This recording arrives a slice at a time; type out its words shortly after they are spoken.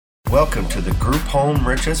Welcome to the Group Home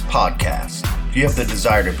Riches Podcast. If you have the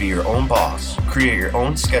desire to be your own boss, create your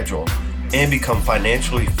own schedule, and become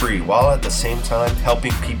financially free while at the same time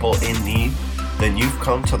helping people in need, then you've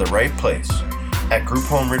come to the right place. At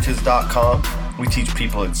GroupHomeRiches.com, we teach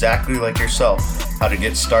people exactly like yourself how to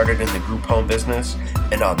get started in the group home business.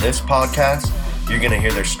 And on this podcast, you're going to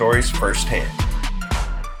hear their stories firsthand.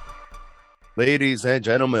 Ladies and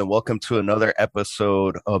gentlemen, welcome to another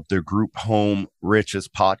episode of the Group Home Riches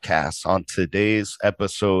Podcast. On today's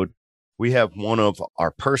episode, we have one of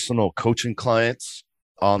our personal coaching clients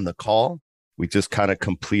on the call. We just kind of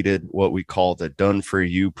completed what we call the Done For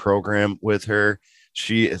You program with her.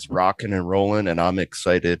 She is rocking and rolling, and I'm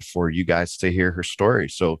excited for you guys to hear her story.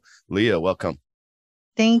 So, Leah, welcome.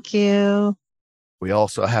 Thank you. We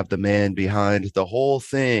also have the man behind the whole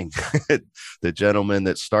thing, the gentleman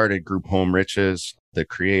that started Group Home Riches, the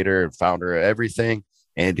creator and founder of everything.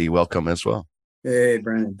 Andy, welcome as well. Hey,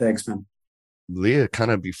 Brandon. Thanks, man. Leah,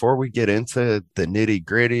 kind of before we get into the nitty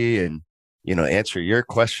gritty and, answer your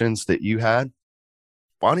questions that you had,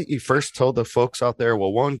 why don't you first tell the folks out there,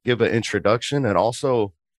 well, one, give an introduction, and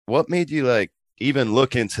also what made you even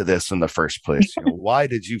look into this in the first place? Why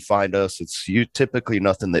did you find us? It's typically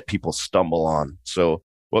nothing that people stumble on. So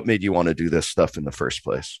what made you want to do this stuff in the first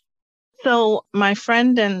place? So my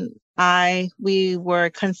friend and we were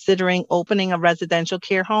considering opening a residential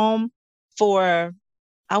care home for,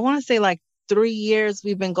 I want to say 3 years.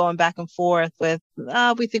 We've been going back and forth with,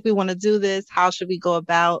 we think we want to do this. How should we go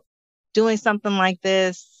about doing something like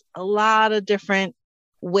this? A lot of different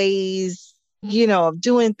ways, of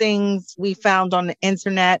doing things we found on the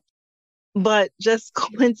internet. But just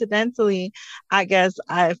coincidentally, I guess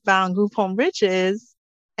I found Group Home Riches,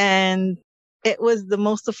 and it was the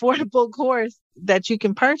most affordable course that you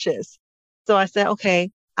can purchase. So I said,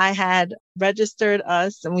 okay, I had registered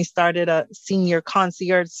us and we started a senior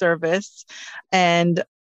concierge service. And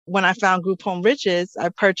when I found Group Home Riches, I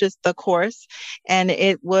purchased the course, and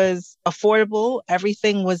it was affordable.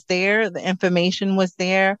 Everything was there. The information was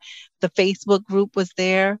there. The Facebook group was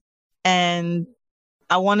there. And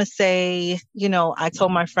I want to say, I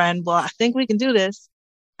told my friend, well, I think we can do this.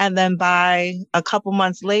 And then by a couple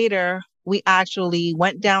months later, we actually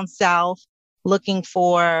went down south looking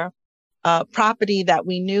for a property that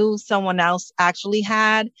we knew someone else actually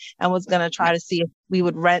had and was going to try to see if we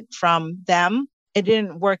would rent from them. It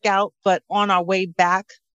didn't work out, but on our way back,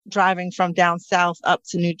 driving from down south up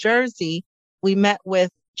to New Jersey, we met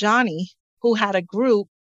with Johnny, who had a group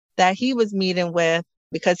that he was meeting with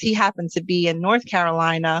because he happened to be in North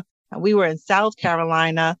Carolina and we were in South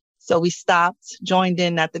Carolina. So we stopped, joined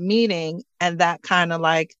in at the meeting, and that kind of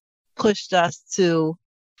pushed us to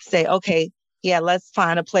say, okay, yeah, let's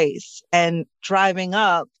find a place. And driving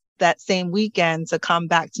up that same weekend to come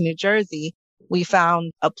back to New Jersey, we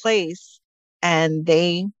found a place. And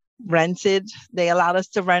they allowed us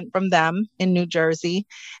to rent from them in New Jersey.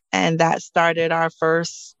 And that started our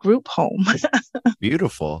first group home.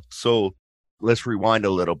 Beautiful. So let's rewind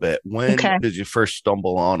a little bit. When did you first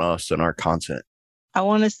stumble on us and our content? I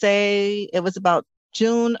want to say it was about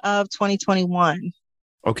June of 2021.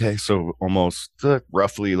 Okay. So almost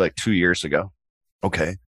roughly 2 years ago.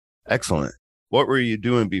 Okay. Excellent. What were you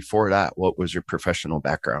doing before that? What was your professional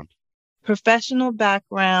background? Professional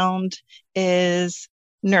background is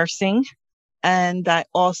nursing, and I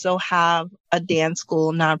also have a dance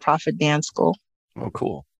school, nonprofit dance school. Oh,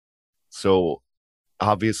 cool. So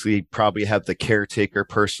obviously probably have the caretaker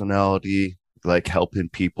personality, helping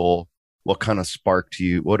people. What kind of sparked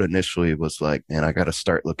you? What initially was man, I got to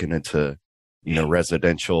start looking into,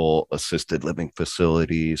 residential assisted living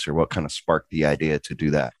facilities, or what kind of sparked the idea to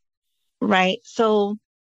do that? Right. So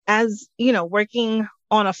as, working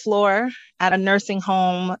on a floor at a nursing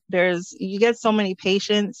home, you get so many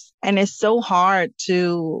patients, and it's so hard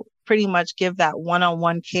to pretty much give that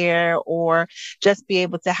one-on-one care or just be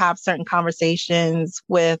able to have certain conversations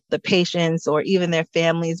with the patients or even their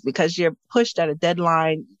families, because you're pushed at a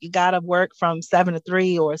deadline. You got to work from 7 to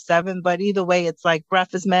 3 or 7, but either way, it's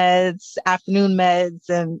breakfast meds, afternoon meds,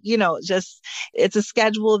 and, it's a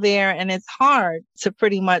schedule there, and it's hard to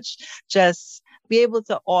pretty much just be able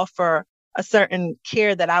to offer a certain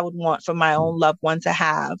care that I would want for my own loved one to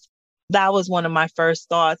have. That was one of my first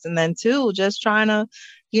thoughts. And then two, just trying to,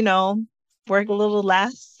 work a little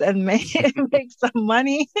less and make some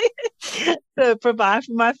money to provide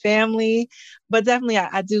for my family. But definitely,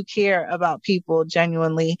 I do care about people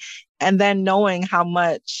genuinely. And then knowing how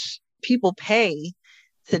much people pay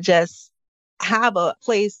to just have a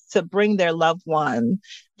place to bring their loved one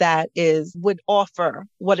that would offer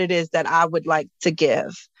what it is that I would like to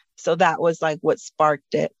give. So that was what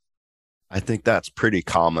sparked it. I think that's pretty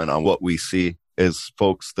common on what we see is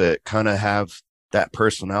folks that kind of have that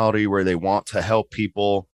personality where they want to help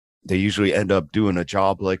people. They usually end up doing a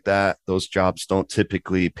job like that. Those jobs don't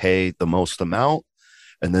typically pay the most amount.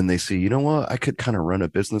 And then they see, you know what, I could kind of run a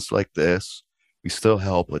business like this. We still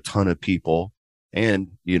help a ton of people.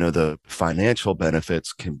 And, the financial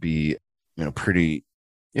benefits can be, pretty,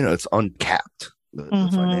 it's uncapped. The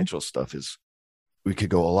financial stuff is, we could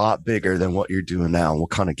go a lot bigger than what you're doing now. And we'll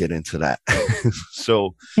kind of get into that.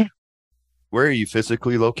 So where are you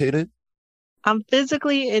physically located? I'm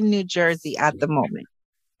physically in New Jersey at the moment.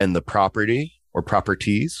 And the property or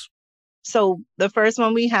properties? So the first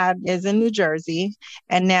one we had is in New Jersey.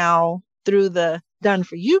 And now through the Done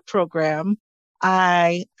For You program,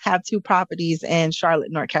 I have 2 properties in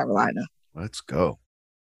Charlotte, North Carolina. Let's go.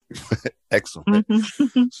 Excellent.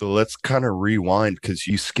 So let's kind of rewind because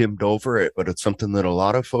you skimmed over it, but it's something that a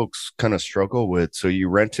lot of folks kind of struggle with. So you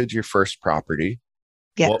rented your first property.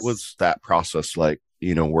 Yes. What was that process like,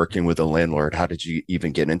 working with a landlord? How did you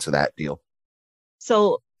even get into that deal?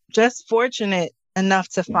 So just fortunate enough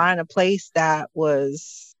to find a place that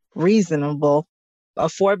was reasonable. A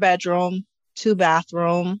 4-bedroom,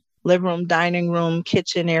 2-bathroom, living room, dining room,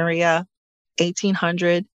 kitchen area,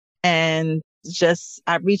 1,800. And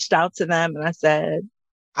I reached out to them and I said,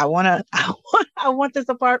 I want this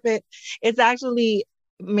apartment. It's actually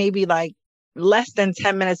maybe like less than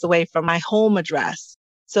 10 minutes away from my home address.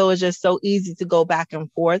 So it's just so easy to go back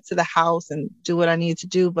and forth to the house and do what I need to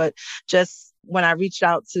do. But just when I reached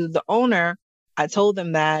out to the owner, I told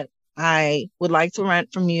them that I would like to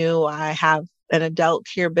rent from you. I have an adult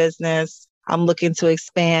care business. I'm looking to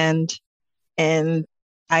expand and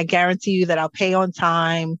I guarantee you that I'll pay on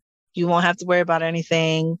time. You won't have to worry about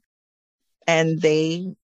anything. And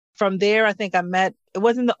from there, I think it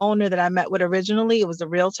wasn't the owner that I met with originally. It was a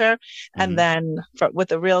realtor. And then with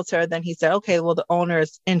the realtor, then he said, okay, well, the owner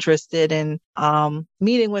is interested in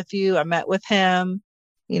meeting with you. I met with him,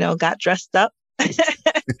 got dressed up.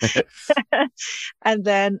 And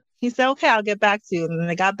then he said, okay, I'll get back to you. And then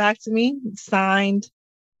they got back to me, signed.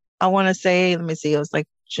 I want to say, let me see, it was like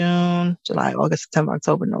June, July, August, September,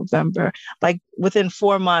 October, November, like within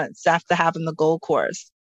 4 months after having the gold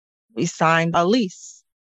course, we signed a lease.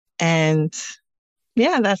 And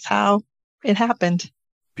yeah, that's how it happened.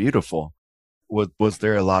 Beautiful. Was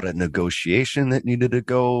there a lot of negotiation that needed to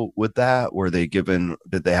go with that?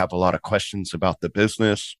 Did they have a lot of questions about the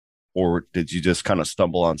business? Or did you just kind of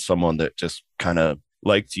stumble on someone that just kind of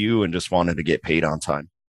liked you and just wanted to get paid on time?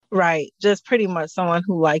 Right. Just pretty much someone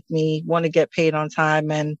who liked me, wanted to get paid on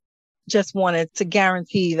time and just wanted to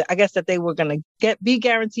guarantee that, I guess, that they were going to be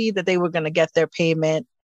guaranteed that they were going to get their payment.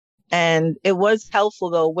 And it was helpful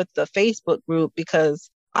though with the Facebook group because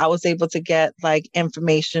I was able to get like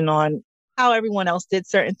information on how everyone else did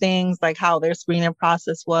certain things, like how their screening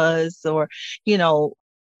process was, or,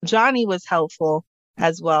 Johnny was helpful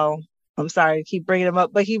as well. I'm sorry to keep bringing him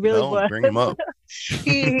up, but he really was. Bring him up.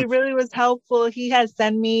 he really was helpful. He had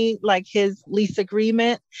sent me like his lease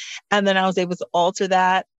agreement, and then I was able to alter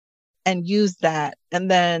that and use that.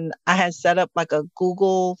 And then I had set up like a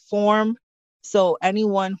Google form. So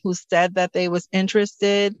anyone who said that they was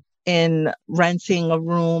interested in renting a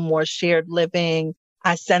room or shared living,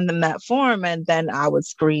 I send them that form and then I would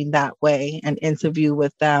screen that way and interview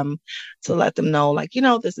with them to let them know, like,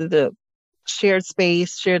 this is the shared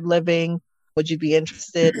space, shared living. Would you be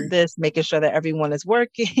interested in this? Making sure that everyone is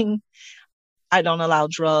working. I don't allow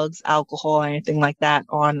drugs, alcohol, or anything like that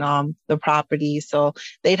on the property. So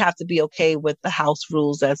they'd have to be okay with the house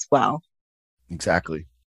rules as well. Exactly.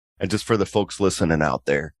 And just for the folks listening out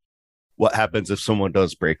there, what happens if someone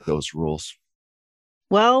does break those rules?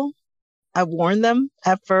 Well, I warn them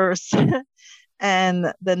at first.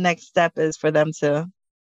 And the next step is for them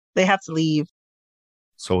they have to leave.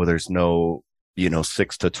 So there's no,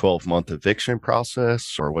 6 to 12 month eviction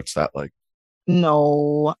process, or what's that like?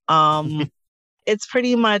 No. It's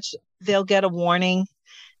pretty much they'll get a warning.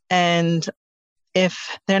 And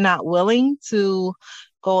if they're not willing to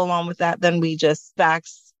go along with that, then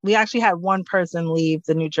we actually had one person leave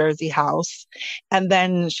the New Jersey house. And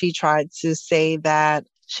then she tried to say that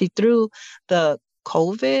she threw the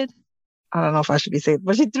COVID. I don't know if I should be saying,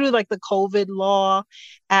 but she threw like the COVID law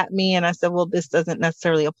at me. And I said, well, this doesn't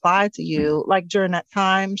necessarily apply to you. Like during that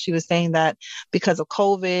time, she was saying that because of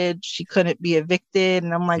COVID, she couldn't be evicted.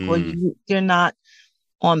 And I'm like, well, you're not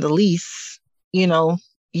on the lease,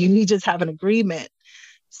 you just have an agreement.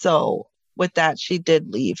 So with that, she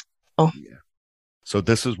did leave. Oh, yeah. So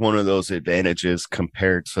this is one of those advantages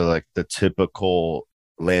compared to like the typical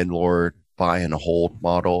landlord buy and hold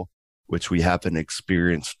model, which we have an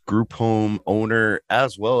experienced group home owner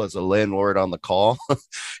as well as a landlord on the call.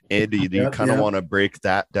 Andy, do you kind of want to break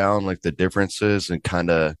that down, like the differences and kind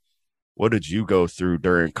of what did you go through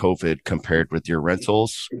during COVID compared with your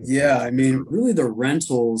rentals? Yeah, I mean, really the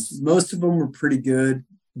rentals, most of them were pretty good,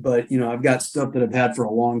 but I've got stuff that I've had for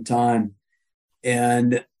a long time.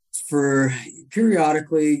 And for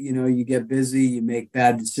periodically, you get busy, you make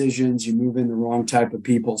bad decisions, you move in the wrong type of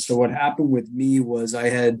people. So what happened with me was I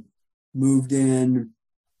had moved in,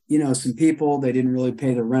 some people, they didn't really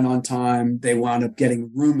pay the rent on time. They wound up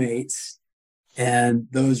getting roommates, and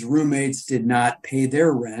those roommates did not pay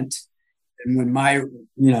their rent. And when my,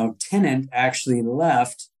 tenant actually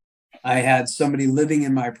left, I had somebody living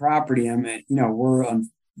in my property. I mean,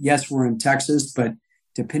 we're in Texas, but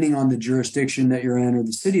depending on the jurisdiction that you're in or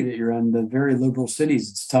the city that you're in, the very liberal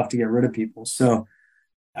cities, it's tough to get rid of people. So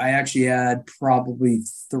I actually had probably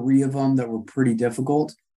 3 of them that were pretty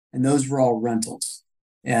difficult, and those were all rentals.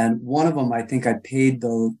 And one of them, I think I paid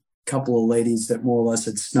the couple of ladies that more or less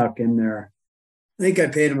had snuck in there. I think I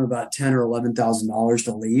paid them about $10,000 or $11,000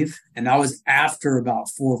 to leave, and that was after about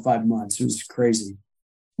 4 or 5 months. It was crazy.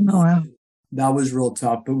 Oh, wow. That was real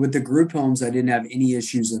tough. But with the group homes, I didn't have any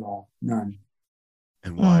issues at all. None.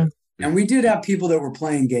 And why? And we did have people that were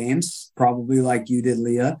playing games, probably like you did,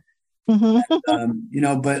 Leah.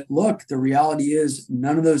 But look, the reality is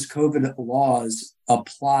none of those COVID laws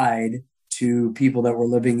applied to people that were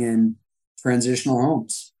living in transitional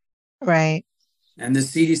homes. Right. And the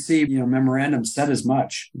CDC, memorandum said as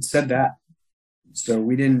much. It said that. So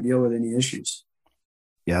we didn't deal with any issues.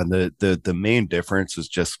 Yeah, the main difference is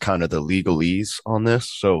just kind of the legalese on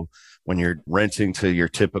this. So when you're renting to your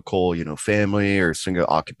typical, family or single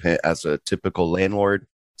occupant as a typical landlord,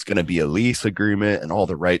 it's going to be a lease agreement and all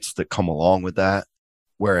the rights that come along with that.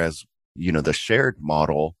 Whereas, the shared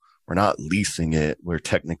model, we're not leasing it. We're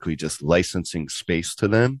technically just licensing space to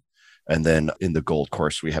them. And then in the Gold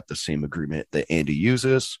course, we have the same agreement that Andy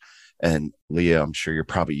uses. And Leah, I'm sure you're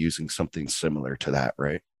probably using something similar to that,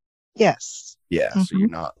 right? Yes. Yeah. Mm-hmm. So you're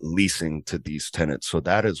not leasing to these tenants. So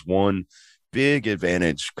that is one big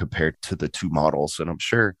advantage compared to the 2 models. And I'm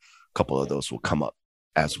sure a couple of those will come up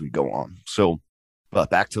as we go on. So, but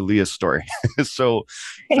back to Leah's story. So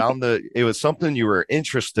it was something you were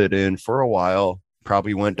interested in for a while,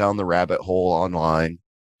 probably went down the rabbit hole online.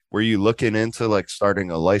 Were you looking into like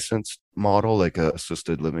starting a licensed model, like a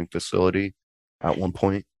assisted living facility at one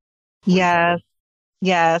point? Yes.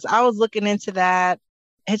 Yes. I was looking into that.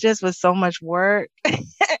 It just was so much work.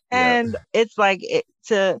 And it's like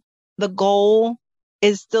the goal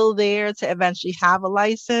is still there to eventually have a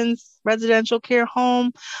licensed residential care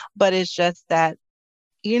home. But it's just that,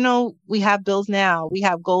 we have bills now. We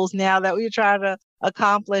have goals now that we try to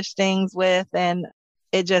accomplish things with. And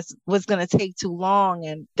it just was going to take too long.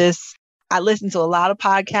 And I listened to a lot of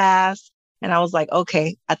podcasts and I was like,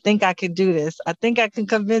 okay, I think I can do this. I think I can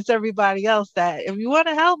convince everybody else that if you want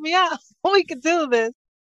to help me out, we can do this.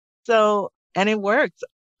 So, and it worked.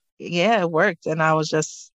 Yeah, it worked. And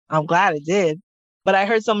I'm glad it did. But I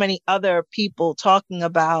heard so many other people talking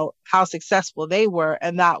about how successful they were.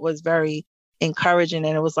 And that was very encouraging.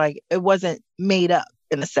 And it was like, it wasn't made up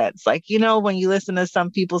in a sense. Like, when you listen to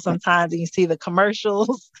some people sometimes and you see the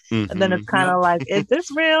commercials and then it's kind of like, is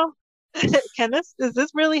this real? Is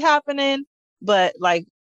this really happening? But like,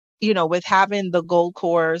 with having the Gold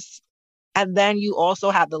course, and then you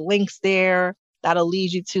also have the links there that'll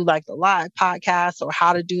lead you to like the live podcast or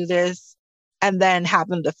how to do this. And then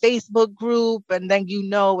having the Facebook group. And then,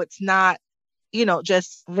 it's not,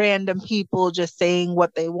 just random people just saying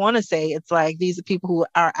what they want to say. It's like, these are people who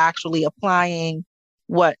are actually applying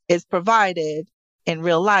what is provided in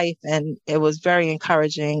real life. And it was very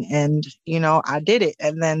encouraging. And, I did it.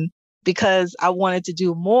 And then because I wanted to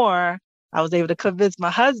do more, I was able to convince my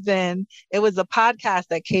husband. It was a podcast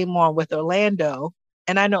that came on with Orlando.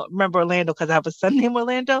 And I don't remember Orlando because I have a son named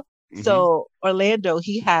Orlando. Mm-hmm. So Orlando,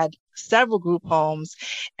 he had several group homes.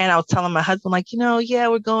 And I was telling my husband, like,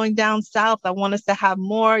 we're going down south. I want us to have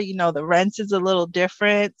more. The rent is a little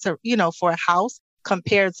different, for a house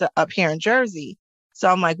compared to up here in Jersey. So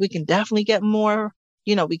I'm like, we can definitely get more.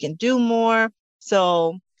 We can do more.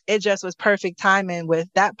 So it just was perfect timing with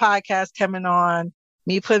that podcast coming on,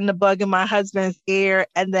 me putting the bug in my husband's ear,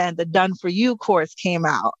 and then the Done For You course came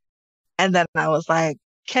out. And then I was like,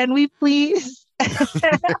 can we please?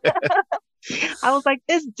 I was like,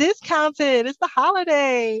 it's discounted. It's the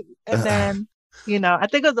holiday. And then, I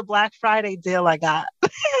think it was a Black Friday deal I got.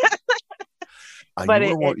 But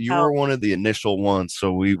you were one of the initial ones.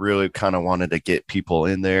 So we really kind of wanted to get people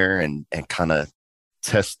in there and kind of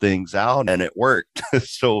test things out. And it worked.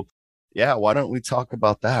 So Yeah, why don't we talk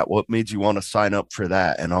about that? What made you want to sign up for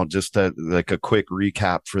that? And I'll just like a quick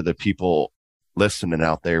recap for the people listening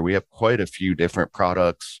out there. We have quite a few different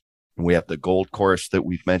products. And we have the gold course that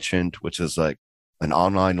we've mentioned, which is like an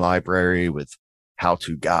online library with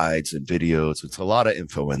how-to guides and videos. It's a lot of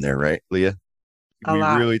info in there, right, Leah? A We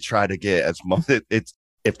lot. really try to get as much. It's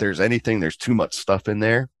if there's anything, there's too much stuff in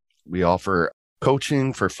there. We offer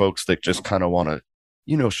coaching for folks that just kind of want to,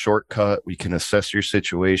 shortcut. We can assess your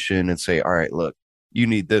situation and say, all right, look, you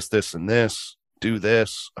need this, this, and this, do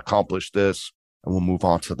this, accomplish this, and we'll move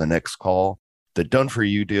on to the next call. The done for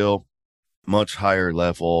you deal, much higher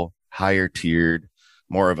level, higher tiered,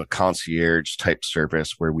 more of a concierge type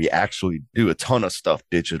service where we actually do a ton of stuff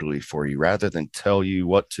digitally for you rather than tell you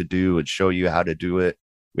what to do and show you how to do it.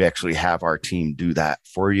 We actually have our team do that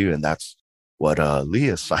for you. And that's what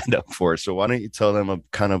Leah signed up for. So why don't you tell them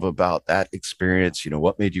kind of about that experience?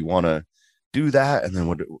 What made you want to do that? And then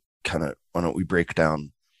why don't we break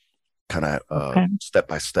down kind of Okay. step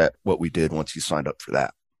by step what we did once you signed up for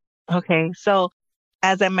that? Okay. So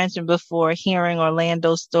as I mentioned before, hearing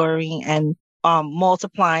Orlando's story and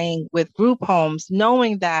multiplying with group homes,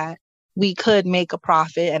 knowing that we could make a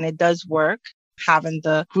profit and it does work, having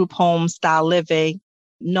the group home style living,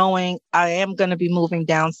 knowing I am going to be moving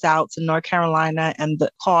down south to North Carolina and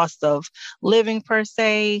the cost of living per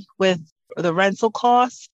se with the rental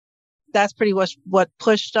costs, that's pretty much what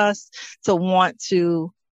pushed us to want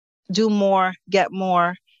to do more, get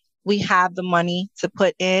more. We have the money to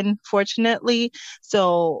put in, fortunately.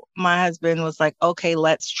 So my husband was like, okay,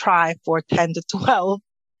 let's try for 10 to 12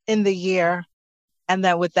 in the year. And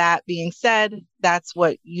then with that being said, that's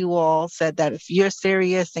what you all said, that if you're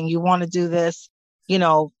serious and you want to do this,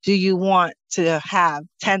 do you want to have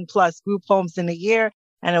 10 plus group homes in a year?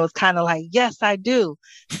 And it was kind of like, yes, I do.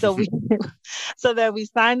 So so that we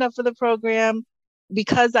signed up for the program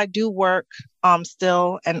because I do work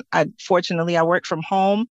still, and fortunately I work from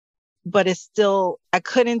home, but it's still, I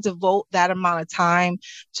couldn't devote that amount of time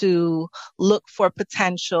to look for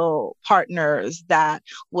potential partners that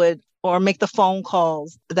would, or make the phone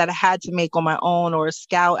calls that I had to make on my own or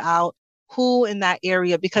scout out who in that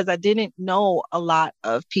area, because I didn't know a lot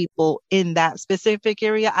of people in that specific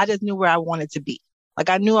area. I just knew where I wanted to be. Like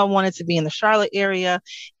I knew I wanted to be in the Charlotte area,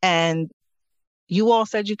 and you all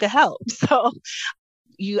said you could help. So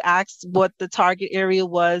you asked what the target area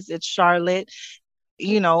was. It's Charlotte.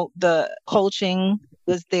 The coaching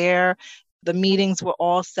was there. The meetings were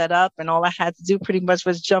all set up, and all I had to do pretty much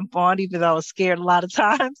was jump on, even though I was scared a lot of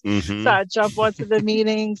times. Mm-hmm. So I jump onto the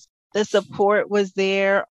meetings. The support was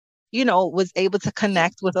there, was able to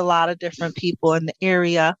connect with a lot of different people in the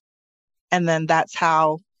area. And then that's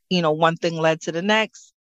how, one thing led to the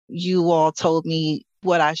next. You all told me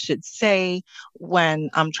what I should say when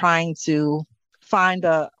I'm trying to find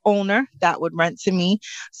a owner that would rent to me.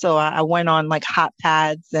 So I went on like hot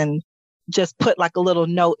pads and just put like a little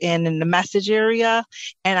note in the message area.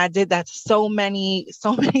 And I did that so many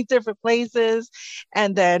different places.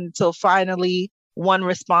 And then till finally one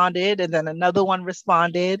responded, and then another one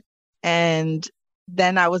responded. And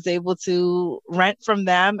then I was able to rent from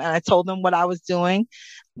them, and I told them what I was doing.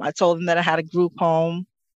 I told them that I had a group home.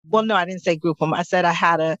 Well, no, I didn't say group home. I said I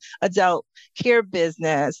had a adult care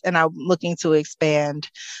business and I'm looking to expand.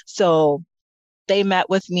 So they met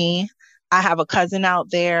with me. I have a cousin out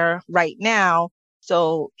there right now.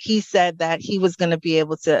 So he said that he was going to be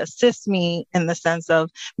able to assist me in the sense of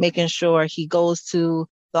making sure he goes to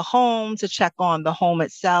the home to check on the home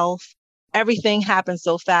itself. Everything happened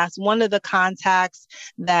so fast. One of the contacts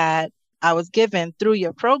that I was given through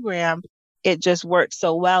your program, it just worked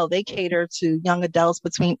so well. They cater to young adults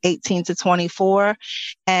between 18 to 24.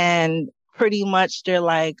 And pretty much they're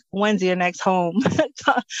like, when's your next home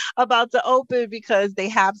about to open? Because they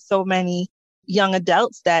have so many young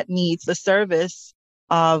adults that needs the service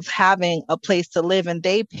of having a place to live. And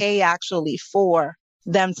they pay actually for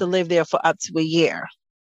them to live there for up to a year.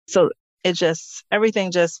 So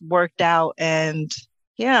everything just worked out. And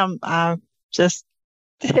yeah, I just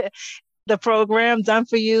the program done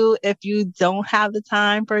for you. If you don't have the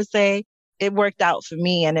time per se, it worked out for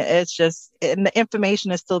me. And and the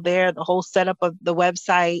information is still there. The whole setup of the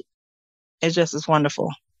website is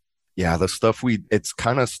wonderful. Yeah, it's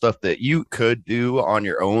kind of stuff that you could do on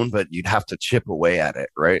your own, but you'd have to chip away at it,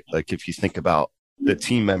 right? Like if you think about the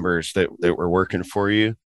team members that were working for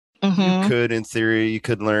you, you could, in theory, you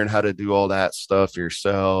could learn how to do all that stuff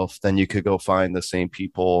yourself. Then you could go find the same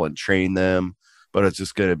people and train them, but it's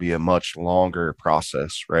just going to be a much longer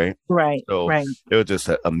process, right? Right. So right. it would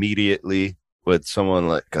just immediately with someone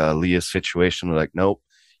like Leah's situation, like, nope,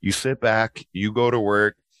 you sit back, you go to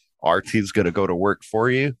work. Our team's going to go to work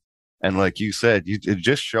for you. And like you said, you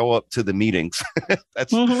just show up to the meetings.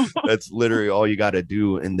 That's literally all you got to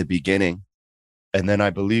do in the beginning. And then I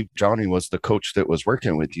believe Johnny was the coach that was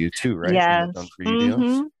working with you too, right? In the Yes. Done For You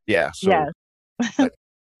deals. Yeah. So, Yes.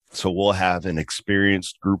 so we'll have an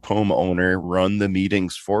experienced group home owner run the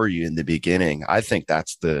meetings for you in the beginning. I think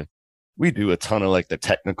we do a ton of like the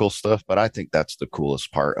technical stuff, but I think that's the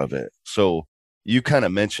coolest part of it. So you kind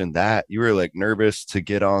of mentioned that you were like nervous to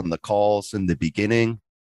get on the calls in the beginning.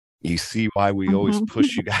 You see why we always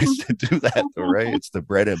push you guys to do that though, right? It's the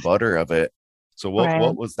bread and butter of it. So what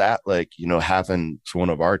Right. was that like, having one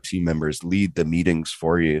of our team members lead the meetings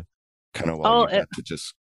for you, kind of while Oh, you got to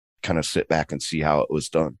just kind of sit back and see how it was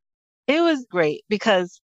done? it was great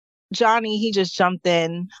because Johnny, he just jumped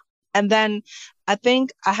in. And then I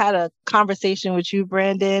think I had a conversation with you,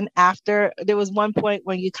 Brandon, after. There was one point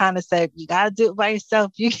when you kind of said, you got to do it by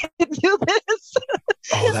yourself. You can't do this.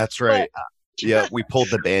 Oh, that's But right. Yeah, we pulled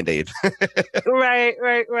the Band-Aid. right.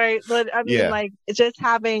 But I mean, Yeah. like just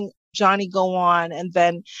having Johnny go on, and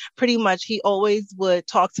then pretty much he always would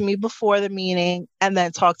talk to me before the meeting and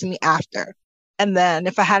then talk to me after. And then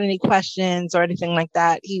if I had any questions or anything like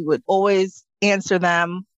that, he would always answer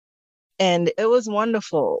them. And it was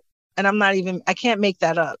wonderful. And I can't make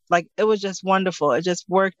that up. Like, it was just wonderful. It just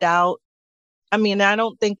worked out. I mean, I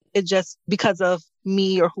don't think it just because of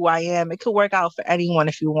me or who I am. It could work out for anyone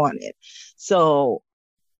if you want it. So,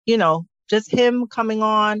 just him coming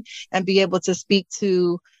on and be able to speak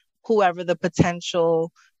to whoever the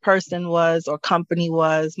potential person was or company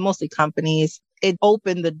was, mostly companies. It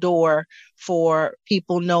opened the door for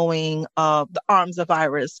people knowing the arms of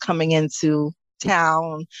Iris coming into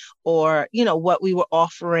town, or, what we were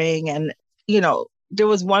offering. And, there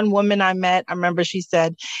was one woman I met. I remember she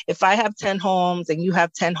said, if I have 10 homes and you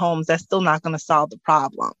have 10 homes, that's still not going to solve the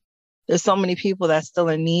problem. There's so many people that's still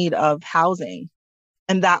in need of housing.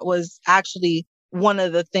 And that was actually one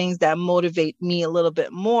of the things that motivate me a little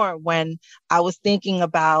bit more when I was thinking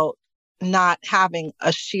about not having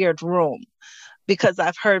a shared room. Because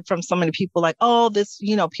I've heard from so many people like, oh,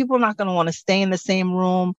 people are not going to want to stay in the same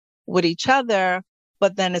room with each other.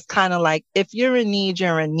 But then it's kind of like, if you're in need,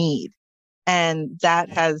 you're in need. And that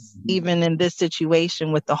has, even in this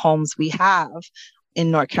situation with the homes we have in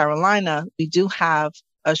North Carolina, we do have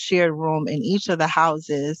a shared room in each of the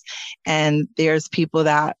houses. And there's people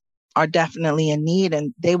that are definitely in need,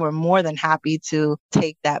 and they were more than happy to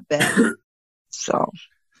take that bed. So.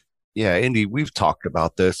 Yeah, Andy, we've talked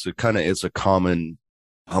about this. It kind of is a common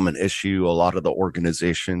issue. A lot of the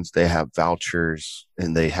organizations, they have vouchers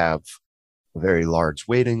and they have a very large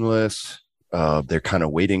waiting list. They're kind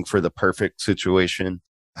of waiting for the perfect situation.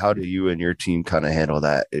 How do you and your team kind of handle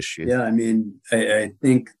that issue? Yeah, I mean, I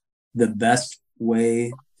think the best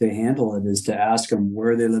way to handle it is to ask them,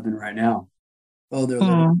 where are they living right now? Oh,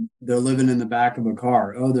 they're living in the back of a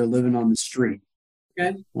car. Oh, they're living on the street.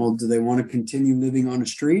 Okay. Well, do they want to continue living on a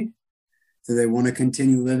street? Do they want to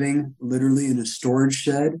continue living literally in a storage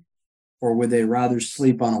shed? Or would they rather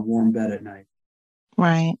sleep on a warm bed at night?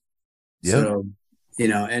 Right. Yeah. So,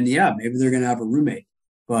 and yeah, maybe they're going to have a roommate.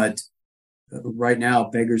 But right now,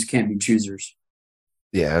 beggars can't be choosers.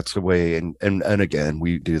 Yeah, it's a way. And again,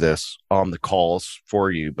 we do this on the calls for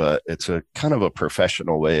you, but it's a kind of a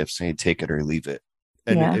professional way of saying take it or leave it.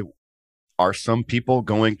 And Yeah. Are some people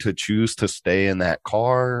going to choose to stay in that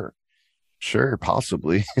car? Sure,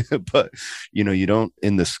 possibly. But, you don't,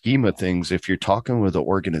 in the scheme of things, if you're talking with an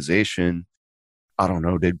organization, I don't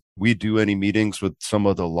know, did we do any meetings with some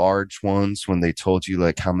of the large ones when they told you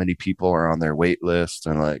like how many people are on their wait list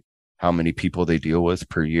and like how many people they deal with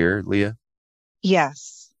per year, Leah?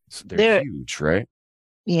 Yes. So they're huge, right?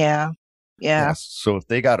 Yeah. Yes. So if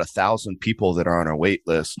they got 1,000 people that are on a wait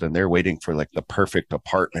list and they're waiting for like the perfect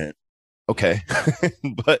apartment, okay.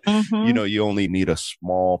 But, you only need a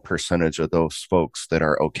small percentage of those folks that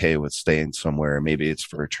are okay with staying somewhere. Maybe it's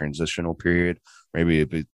for a transitional period.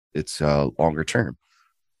 Maybe it's longer term.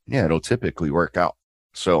 Yeah, it'll typically work out.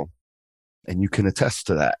 So, and you can attest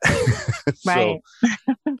to that. Right.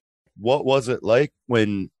 So what was it like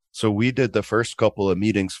so we did the first couple of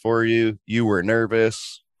meetings for you. You were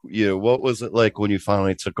nervous. What was it like when you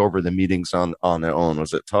finally took over the meetings on their own?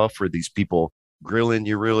 Was it tough? Were these people grilling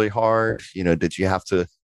you really hard?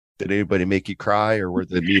 Did anybody make you cry, or were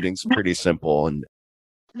the meetings pretty simple? And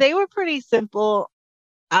they were pretty simple.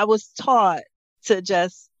 I was taught to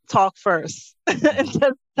just talk first and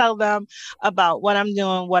just tell them about what I'm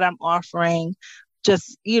doing, what I'm offering,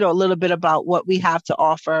 just, a little bit about what we have to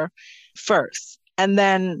offer first. And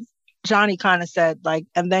then Johnny kind of said, like,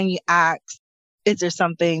 and then you ask, is there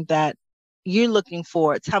something that you're looking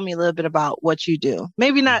for? Tell me a little bit about what you do.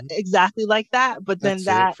 Maybe not Mhm. exactly like that, but then That's it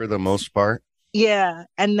that, for the most part. yeah.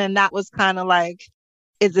 And then that was kind of like,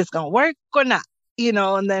 is this going to work or not?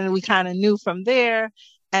 And then we kind of knew from there.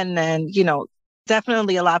 And then,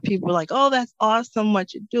 definitely a lot of people were like, oh, that's awesome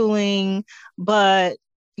what you're doing. But,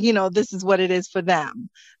 this is what it is for them.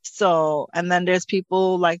 So, and then there's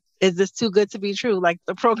people like, is this too good to be true? Like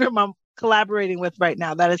the program I'm collaborating with right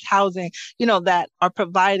now that is housing, that are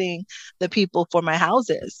providing the people for my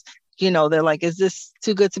houses. They're like, is this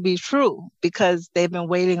too good to be true? Because they've been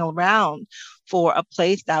waiting around for a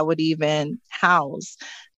place that would even house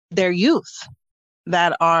their youth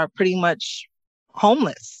that are pretty much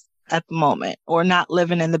homeless at the moment or not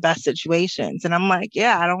living in the best situations. And I'm like,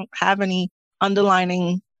 yeah, I don't have any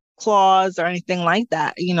underlining clause or anything like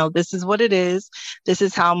that. This is what it is. This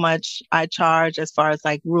is how much I charge as far as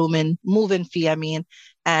like moving fee, I mean,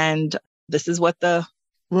 and this is what the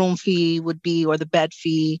room fee would be or the bed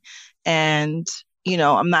fee. And,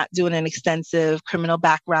 I'm not doing an extensive criminal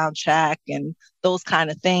background check and those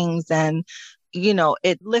kind of things. And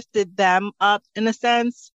it lifted them up in a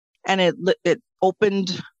sense, and it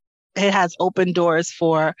has opened doors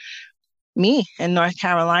for me in North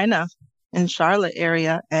Carolina, in Charlotte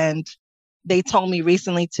area. And they told me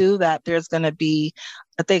recently too that there's going to be,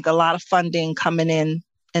 I think, a lot of funding coming in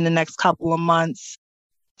the next couple of months.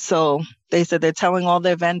 So they said they're telling all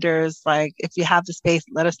their vendors, like, if you have the space,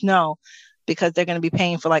 let us know, because they're going to be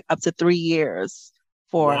paying for like up to 3 years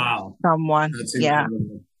for Wow. someone. That's Yeah.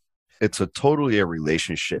 incredible. It's totally a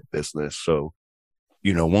relationship business. So,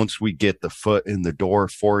 once we get the foot in the door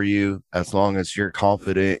for you, as long as you're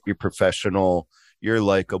confident, you're professional, you're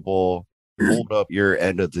likable, hold up your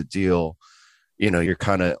end of the deal, you're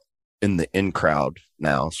kind of in the in crowd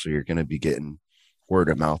now. So you're going to be getting word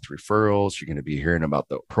of mouth referrals. You're going to be hearing about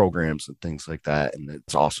the programs and things like that. And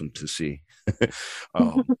it's awesome to see.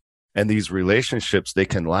 um, and these relationships, they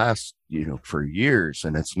can last, for years.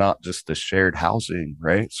 And it's not just the shared housing,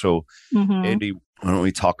 right? So, Andy, why don't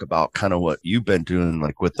we talk about kind of what you've been doing,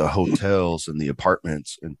 like with the hotels and the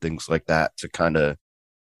apartments and things like that, to kind of,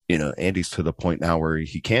 Andy's to the point now where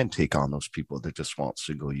he can take on those people that just want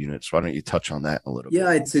single units. Why don't you touch on that a little bit?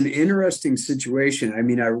 Yeah, it's an interesting situation. I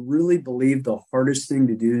mean, I really believe the hardest thing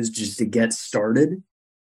to do is just to get started.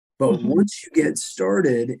 But once you get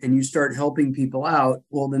started and you start helping people out,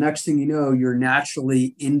 well, the next thing you know, you're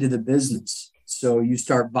naturally into the business. So you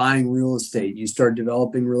start buying real estate, you start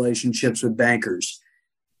developing relationships with bankers,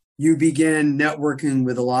 you begin networking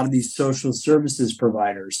with a lot of these social services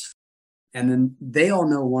providers. And then they all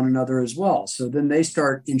know one another as well. So then they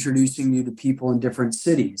start introducing you to people in different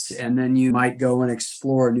cities. And then you might go and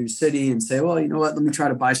explore a new city and say, well, you know what, let me try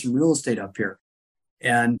to buy some real estate up here.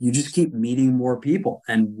 And you just keep meeting more people.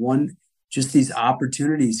 And just these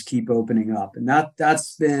opportunities keep opening up. And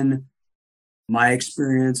that's been my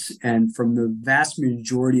experience. And from the vast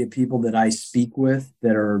majority of people that I speak with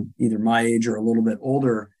that are either my age or a little bit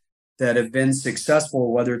older that have been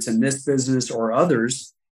successful, whether it's in this business or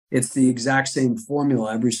others, it's the exact same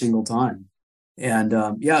formula every single time. And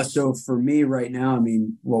so for me right now, I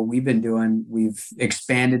mean, what we've been doing, we've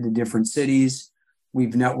expanded to different cities.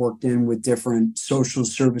 We've networked in with different social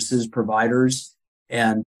services providers.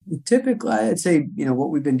 And typically, I'd say, what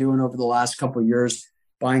we've been doing over the last couple of years,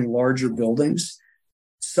 buying larger buildings,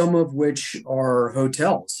 some of which are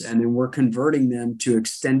hotels, and then we're converting them to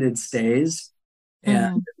extended stays.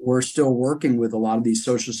 And we're still working with a lot of these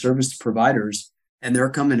social service providers, and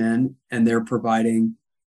they're coming in and they're providing,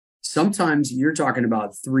 sometimes you're talking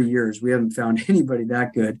about 3 years. We haven't found anybody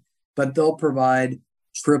that good, but they'll provide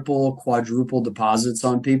triple, quadruple deposits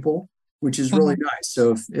on people, which is really nice.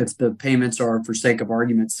 So if the payments are, for sake of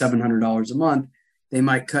argument, $700 a month, they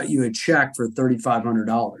might cut you a check for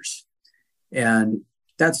 $3,500. And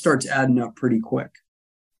that starts adding up pretty quick.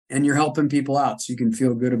 And you're helping people out so you can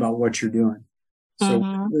feel good about what you're doing.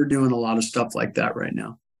 So we're doing a lot of stuff like that right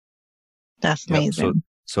now. That's amazing.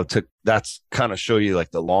 So that's kind of show you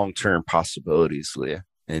like the long-term possibilities, Leah.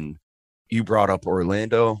 And you brought up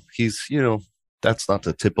Orlando. He's, that's not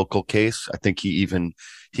the typical case. I think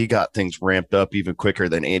he got things ramped up even quicker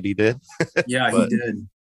than Andy did. Yeah, he did.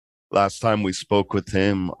 Last time we spoke with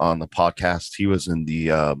him on the podcast, he was in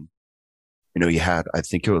the, he had, I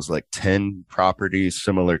think it was like 10 properties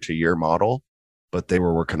similar to your model, but they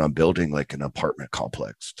were working on building like an apartment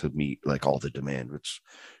complex to meet like all the demand, which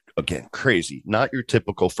again, crazy. Not your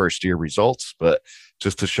typical first year results, but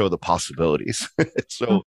just to show the possibilities.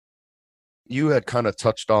 So you had kind of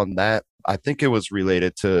touched on that. I think it was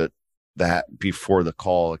related to that before the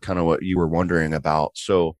call, kind of what you were wondering about.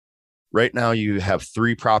 So right now you have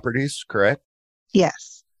 3 properties, correct?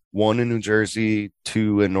 Yes. one in New Jersey,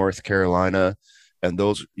 two in North Carolina, and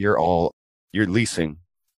those you're leasing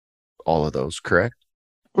all of those, correct?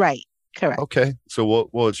 Right. Correct. Okay. So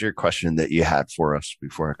what was your question that you had for us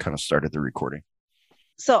before I kind of started the recording?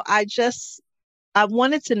 So I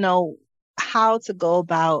wanted to know how to go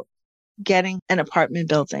about getting an apartment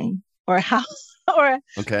building or a house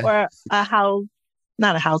Okay. or a house,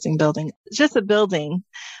 not a housing building, just a building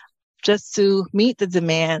just to meet the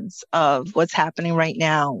demands of what's happening right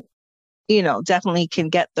now. Definitely can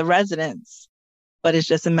get the residents, but it's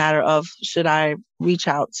just a matter of should I reach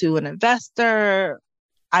out to an investor?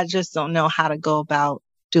 I just don't know how to go about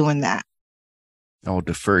doing that. I'll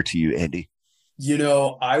defer to you, Andy.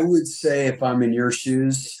 I would say if I'm in your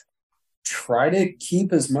shoes, try to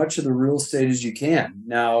keep as much of the real estate as you can.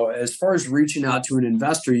 Now, as far as reaching out to an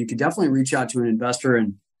investor, you could definitely reach out to an investor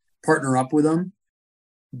and partner up with them.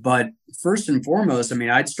 But first and foremost,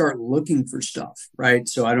 I'd start looking for stuff, right?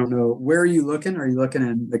 So I don't know, where are you looking? Are you looking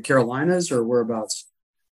in the Carolinas or whereabouts?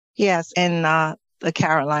 Yes, in the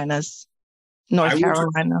Carolinas, North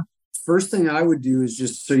Carolina. First thing I would do is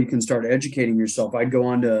just so you can start educating yourself. I'd go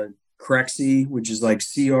on to Crexi, which is like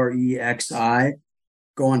CREXI,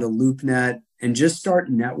 go on to LoopNet and just start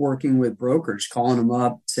networking with brokers, calling them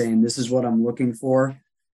up, saying, this is what I'm looking for.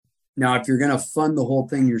 Now, if you're going to fund the whole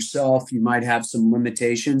thing yourself, you might have some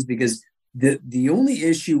limitations because the only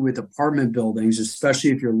issue with apartment buildings, especially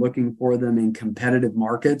if you're looking for them in competitive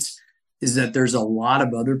markets, is that there's a lot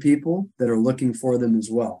of other people that are looking for them as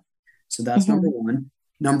well. So that's number one.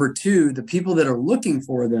 Number two, the people that are looking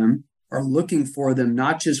for them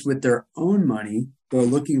not just with their own money, they're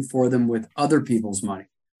looking for them with other people's money.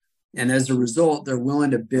 And as a result, they're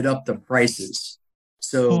willing to bid up the prices.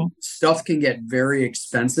 So stuff can get very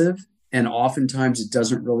expensive, and oftentimes it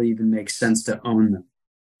doesn't really even make sense to own them.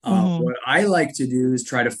 What I like to do is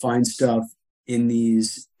try to find stuff in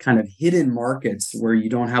these kind of hidden markets where you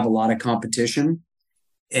don't have a lot of competition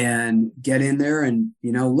and get in there and,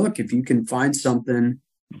 look, if you can find something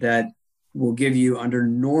that will give you under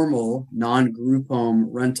normal non-group home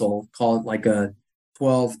rental, call it like a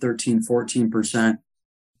 12, 13, 14%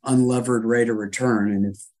 unlevered rate of return.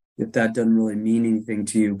 And if that doesn't really mean anything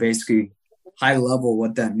to you, basically high level,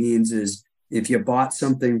 what that means is if you bought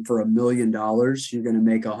something for $1 million, you're going to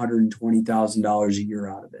make $120,000 a year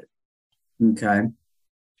out of it. Okay.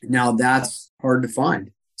 Now that's hard to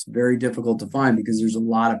find. It's very difficult to find because there's a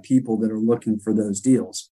lot of people that are looking for those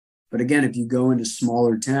deals. But again, if you go into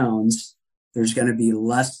smaller towns, there's going to be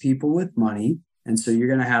less people with money. And so you're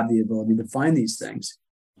going to have the ability to find these things.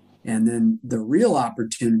 And then the real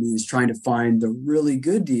opportunity is trying to find the really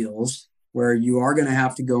good deals where you are going to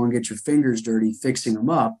have to go and get your fingers dirty fixing them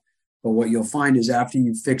up. But what you'll find is after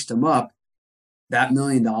you've fixed them up, that $1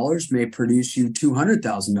 million may produce you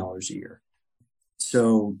 $200,000 a year.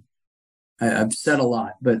 So I've said a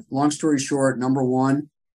lot, but long story short, number one,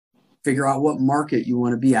 figure out what market you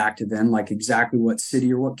want to be active in, like exactly what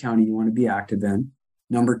city or what county you want to be active in.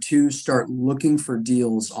 Number two, start looking for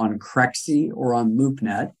deals on Crexi or on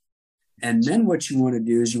LoopNet. And then what you want to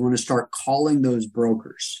do is you want to start calling those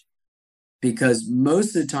brokers, because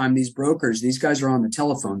most of the time these brokers, these guys are on the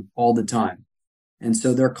telephone all the time. And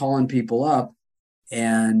so they're calling people up,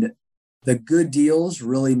 and the good deals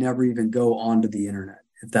really never even go onto the internet,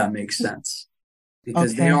 if that makes sense,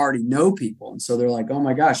 because they already know people. And so they're like, oh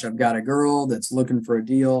my gosh, I've got a girl that's looking for a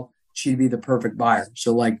deal. She'd be the perfect buyer.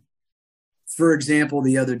 So like, for example,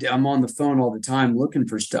 the other day, I'm on the phone all the time looking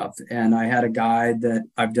for stuff. And I had a guy that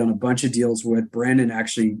I've done a bunch of deals with. Brandon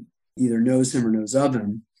actually either knows him or knows of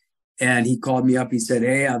him. And he called me up. He said,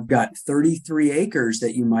 hey, I've got 33 acres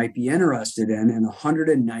that you might be interested in and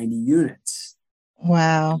 190 units.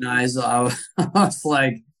 Wow. And I was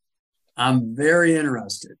like, I'm very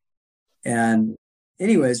interested. And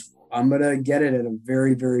anyways, I'm going to get it at a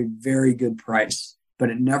very, very, very good price. But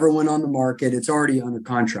it never went on the market. It's already under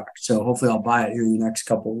contract. So hopefully I'll buy it here in the next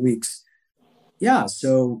couple of weeks. Yeah.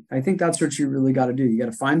 So I think that's what you really got to do. You got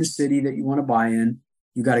to find the city that you want to buy in.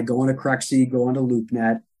 You got to go into Crexi, go into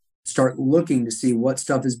LoopNet, start looking to see what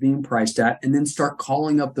stuff is being priced at, and then start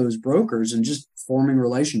calling up those brokers and just forming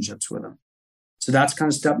relationships with them. So that's kind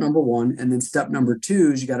of step number one. And then step number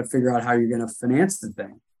two is you got to figure out how you're going to finance the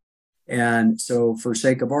thing. And so for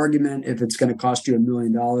sake of argument, if it's going to cost you $1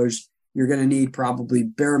 million, you're going to need probably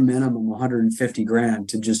bare minimum 150 grand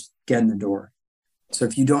to just get in the door. So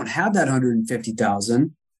if you don't have that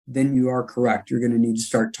 150,000, then you are correct. You're going to need to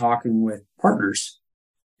start talking with partners.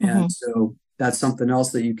 And so that's something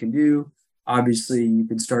else that you can do. Obviously, you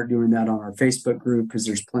can start doing that on our Facebook group because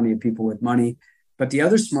there's plenty of people with money. But the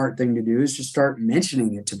other smart thing to do is just start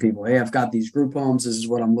mentioning it to people. Hey, I've got these group homes. This is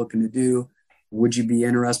what I'm looking to do. Would you be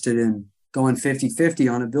interested in going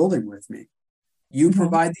 50-50 on a building with me? You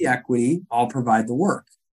provide the equity, I'll provide the work.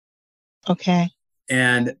 Okay.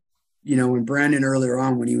 And, when Brandon earlier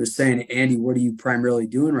on, when he was saying, Andy, what are you primarily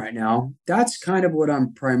doing right now? That's kind of what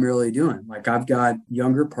I'm primarily doing. Like, I've got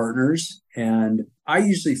younger partners and I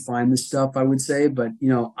usually find this stuff, I would say, but,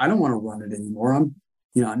 I don't want to run it anymore. I'm,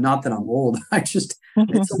 not that I'm old. It's a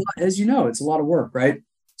lot, as it's a lot of work, right?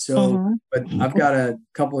 So, but I've got a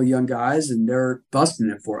couple of young guys and they're busting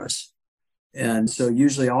it for us. And so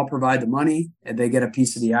usually I'll provide the money and they get a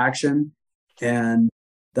piece of the action. And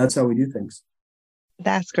that's how we do things.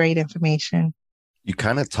 That's great information. You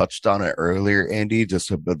kind of touched on it earlier, Andy, just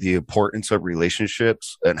about the importance of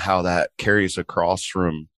relationships and how that carries across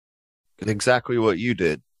from exactly what you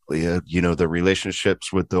did, Leah. The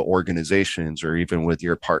relationships with the organizations or even with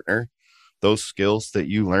your partner, those skills that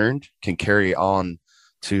you learned can carry on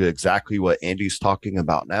to exactly what Andy's talking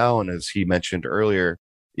about now. And as he mentioned earlier,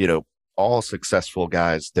 all successful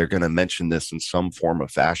guys, they're going to mention this in some form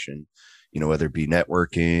of fashion, whether it be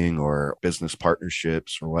networking or business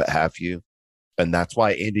partnerships or what have you. And that's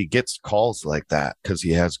why Andy gets calls like that, because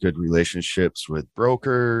he has good relationships with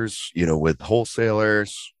brokers, with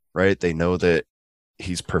wholesalers, right? They know that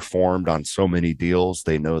he's performed on so many deals.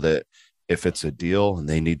 They know that if it's a deal and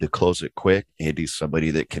they need to close it quick, Andy's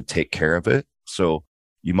somebody that can take care of it. So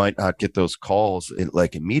you might not get those calls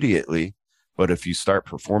like immediately, but if you start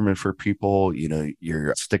performing for people, you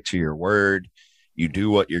stick to your word, you do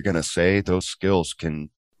what you're going to say, those skills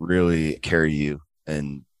can really carry you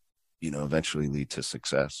and, eventually lead to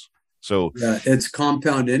success. So yeah, it's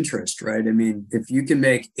compound interest, right? I mean, if you can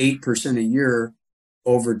make 8% a year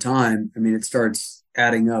over time, it starts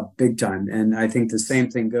adding up big time. And I think the same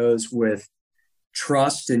thing goes with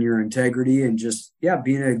trust and your integrity and just,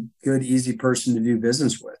 being a good, easy person to do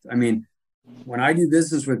business with. When I do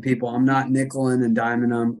business with people, I'm not nickeling and diming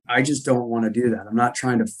them. I just don't want to do that. I'm not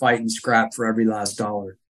trying to fight and scrap for every last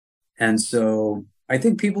dollar. And so I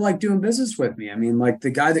think people like doing business with me. Like the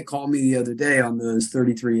guy that called me the other day on those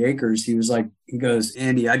 33 acres, he goes,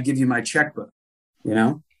 Andy, I'd give you my checkbook,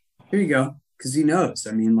 here you go. Because he knows,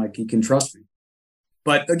 he can trust me.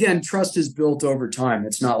 But again, trust is built over time.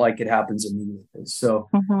 It's not like it happens immediately. So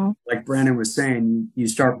like Brandon was saying, you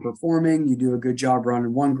start performing, you do a good job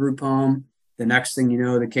running one group home. The next thing you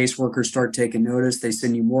know, the caseworkers start taking notice. They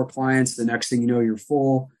send you more clients. The next thing you know, you're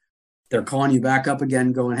full. They're calling you back up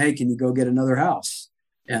again going, hey, can you go get another house?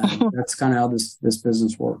 And that's kind of how this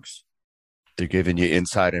business works. They're giving you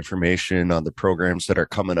inside information on the programs that are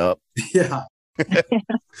coming up. Yeah.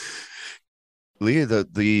 Leah,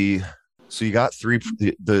 so you got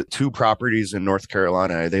the two properties in North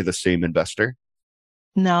Carolina. Are they the same investor?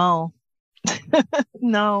 No.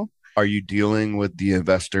 No. Are you dealing with the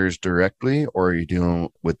investors directly or are you dealing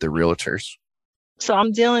with the realtors? So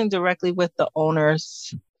I'm dealing directly with the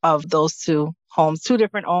owners of those two homes, two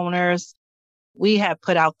different owners. We had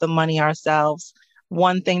put out the money ourselves.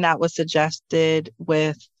 One thing that was suggested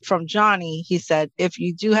from Johnny, he said, if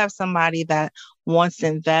you do have somebody that wants to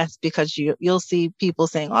invest, because you'll see people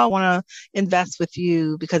saying, oh, I want to invest with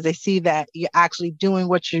you because they see that you're actually doing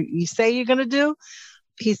what you say you're going to do.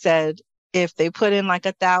 He said, if they put in like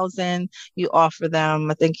 1,000, you offer them,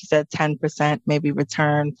 I think he said 10%, maybe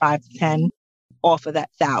return 5 to 10 off of that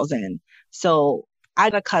 1,000. So I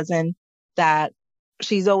had a cousin that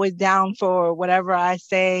she's always down for whatever I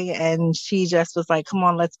say. And she just was like, come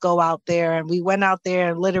on, let's go out there. And we went out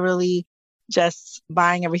there and literally just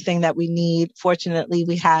buying everything that we need. Fortunately,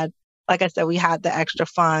 we had the extra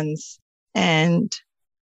funds, and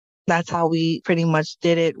that's how we pretty much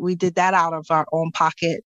did it. We did that out of our own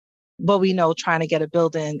pocket. But we know trying to get a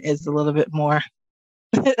building is a little bit more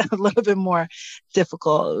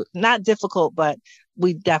difficult. Not difficult, but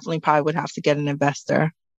we definitely probably would have to get an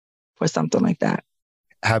investor for something like that.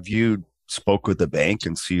 Have you spoke with the bank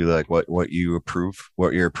and see like what you're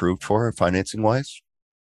approved for financing wise?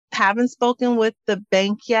 Haven't spoken with the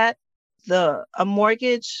bank yet. A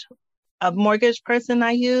mortgage person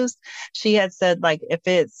I used, she had said like if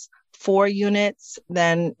it's 4 units,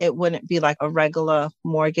 then it wouldn't be like a regular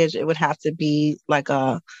mortgage. It would have to be like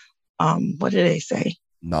a, what did they say?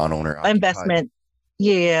 Non-owner investment.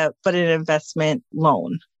 Yeah, but an investment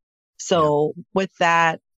loan. So with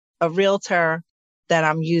that, a realtor that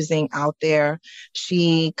I'm using out there,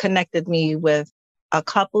 she connected me with a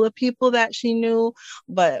couple of people that she knew,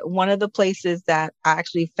 but one of the places that I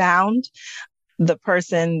actually found, the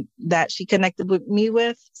person that she connected with me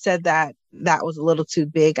with said that was a little too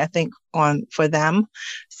big, I think, for them.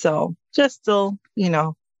 So just still,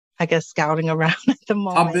 I guess scouting around at the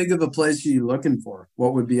moment. How big of a place are you looking for?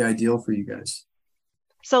 What would be ideal for you guys?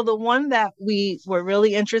 So the one that we were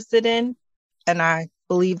really interested in, and I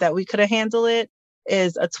believe that we could have handled it,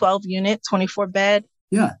 is a 12 unit, 24 bed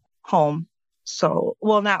Yeah. home. So,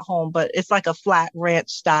 well, not home, but it's like a flat ranch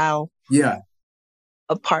style Yeah.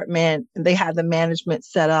 apartment. They had the management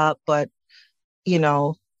set up, but, you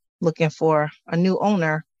know, looking for a new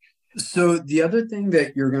owner. So the other thing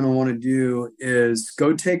that you're going to want to do is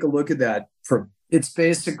go take a look at that. It's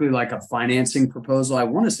basically like a financing proposal. I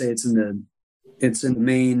want to say it's in the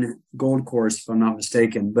main gold course, if I'm not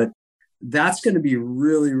mistaken, but that's going to be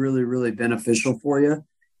really, really, really beneficial for you.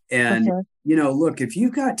 And, Okay. look, if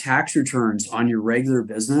you've got tax returns on your regular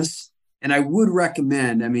business, and I would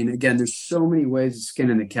recommend, I mean, again, there's so many ways of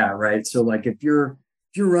skinning the cat, right? So like if you're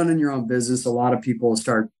running your own business, a lot of people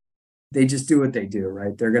they just do what they do,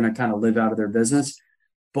 right? They're going to kind of live out of their business.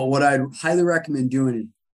 But what I'd highly recommend doing is,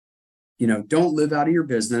 don't live out of your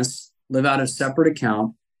business, live out of a separate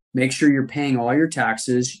account, make sure you're paying all your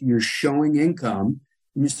taxes, you're showing income.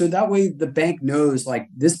 So that way the bank knows like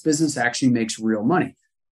this business actually makes real money.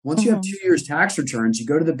 Once you have 2 years tax returns, you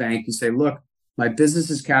go to the bank and say, look, my business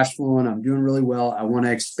is cash flowing. I'm doing really well. I want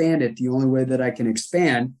to expand it. The only way that I can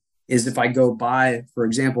expand is if I go buy, for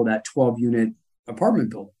example, that 12 unit apartment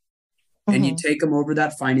building. And you take them over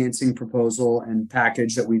that financing proposal and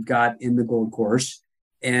package that we've got in the gold course,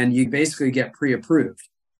 and you basically get pre-approved.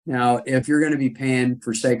 Now, if you're going to be paying,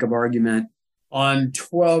 for sake of argument, on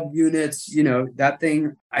 12 units, that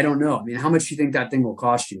thing, I don't know. I mean, how much do you think that thing will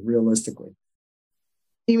cost you realistically?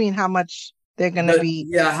 You mean how much they're going to be?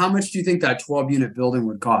 Yeah, how much do you think that 12 unit building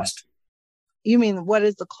would cost? You mean what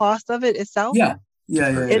is the cost of it itself? Yeah.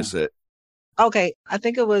 Purchase it. Okay, I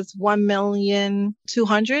think it was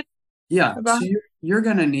 1,200,000. Yeah, so you're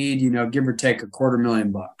going to need, give or take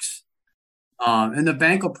 $250,000. And the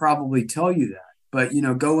bank will probably tell you that. But,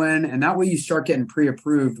 go in, and that way you start getting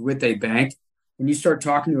pre-approved with a bank, and you start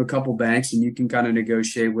talking to a couple banks, and you can kind of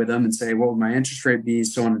negotiate with them and say, what would my interest rate be,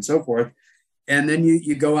 so on and so forth. And then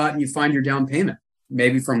you go out and you find your down payment,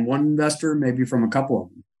 maybe from one investor, maybe from a couple of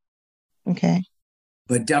them. Okay.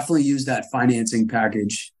 But definitely use that financing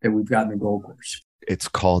package that we've got in the gold course. It's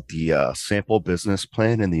called the sample business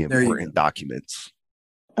plan and the important documents.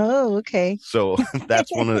 Oh, okay. So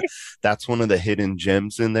that's one of the hidden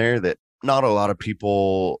gems in there that not a lot of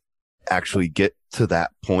people actually get to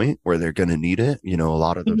that point where they're going to need it. A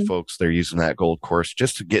lot of the folks, they're using that gold course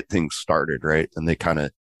just to get things started, right? And they kind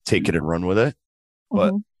of take it and run with it.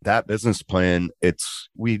 But that business plan,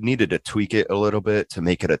 we needed to tweak it a little bit to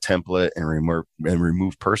make it a template and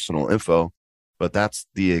remove personal info. But that's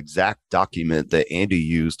the exact document that Andy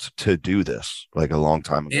used to do this like a long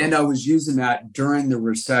time ago. And I was using that during the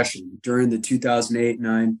recession, during the 2008,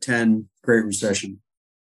 9, 10 Great Recession,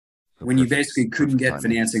 when you basically couldn't get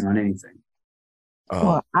financing on anything.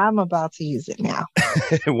 Well, I'm about to use it now.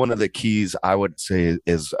 One of the keys I would say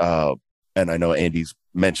is, and I know Andy's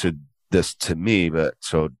mentioned this to me, but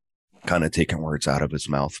so kind of taking words out of his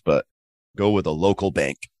mouth, but go with a local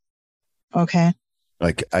bank. Okay.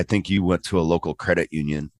 Like, I think you went to a local credit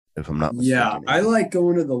union, if I'm not mistaken. Yeah, I like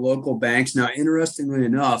going to the local banks. Now, interestingly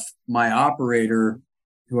enough, my operator,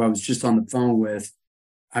 who I was just on the phone with,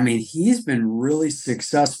 I mean, he's been really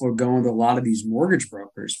successful going to a lot of these mortgage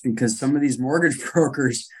brokers, because some of these mortgage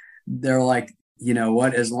brokers, they're like, you know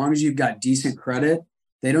what, as long as you've got decent credit,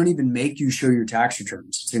 they don't even make you show your tax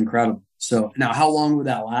returns. It's incredible. So now how long would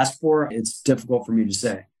that last for? It's difficult for me to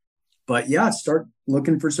say. But yeah, start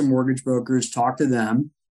looking for some mortgage brokers, talk to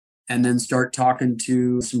them, and then start talking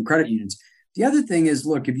to some credit unions. The other thing is,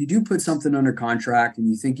 look, if you do put something under contract and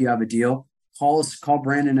you think you have a deal, call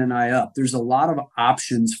Brandon and I up. There's a lot of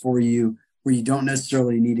options for you where you don't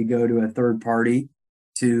necessarily need to go to a third party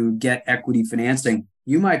to get equity financing.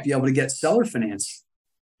 You might be able to get seller financing.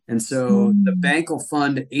 And so the bank will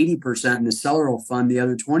fund 80% and the seller will fund the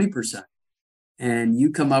other 20%. And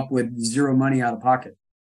you come up with zero money out of pocket.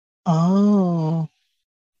 Oh,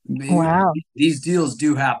 wow. These deals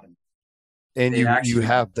do happen. And you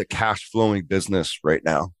have the cash flowing business right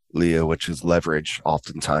now, Leah, which is leverage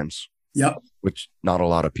oftentimes. Yep. Which not a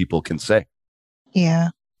lot of people can say. Yeah.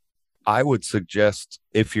 I would suggest,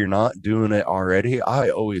 if you're not doing it already, I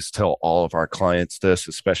always tell all of our clients this,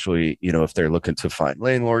 especially, if they're looking to find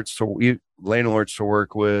landlords to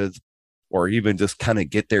work with, or even just kind of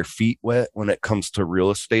get their feet wet when it comes to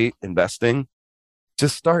real estate investing.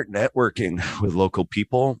 Just start networking with local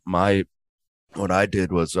people. What I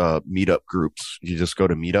did was meetup groups. You just go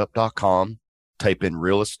to meetup.com, type in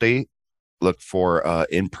real estate, look for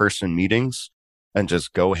in-person meetings, and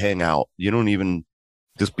just go hang out. You don't even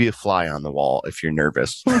just be a fly on the wall if you're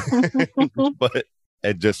nervous,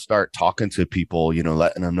 and just start talking to people,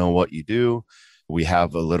 letting them know what you do, We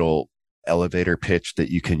have a little elevator pitch that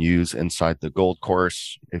you can use inside the gold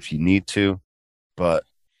course if you need to. But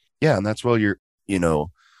yeah, and that's where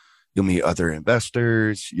you'll meet other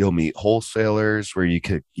investors, you'll meet wholesalers where you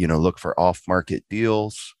could, look for off-market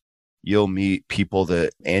deals. You'll meet people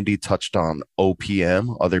that Andy touched on,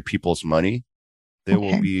 OPM, other people's money. There will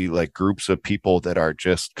Okay. be like groups of people that are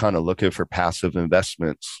just kind of looking for passive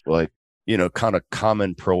investments, like, kind of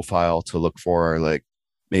common profile to look for are like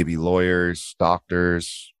maybe lawyers,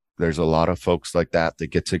 doctors. There's a lot of folks like that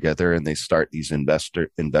get together and they start these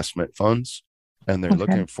investment funds, and they're Okay.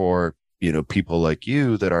 looking for, people like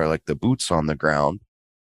you that are like the boots on the ground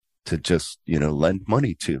to just, lend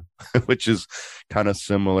money to, which is kind of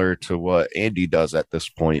similar to what Andy does at this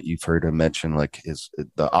point. You've heard him mention like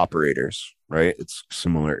the operators, right? It's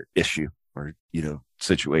similar issue or,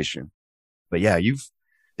 situation. But yeah,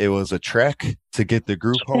 it was a trek to get the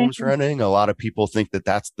group homes running. A lot of people think that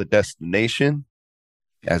that's the destination.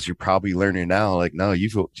 As you're probably learning now, like, no,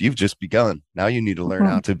 you've just begun. Now you need to learn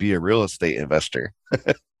how to be a real estate investor.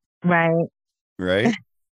 Right. Right.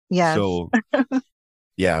 Yes. So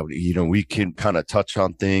yeah, we can kind of touch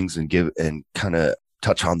on things and kind of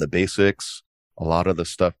touch on the basics. A lot of the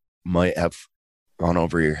stuff might have gone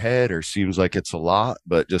over your head or seems like it's a lot,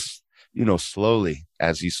 but just, slowly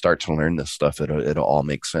as you start to learn this stuff, it'll all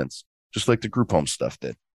make sense. Just like the group home stuff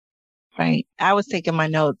did. Right. I was taking my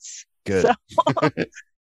notes. Good. So.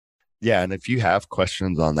 Yeah. And if you have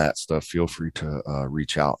questions on that stuff, feel free to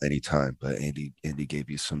reach out anytime. But Andy gave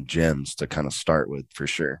you some gems to kind of start with for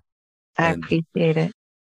sure. I appreciate it.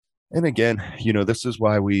 And again, this is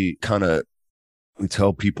why we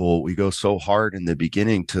tell people we go so hard in the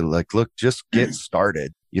beginning to like, look, just get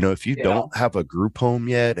started. If you don't have a group home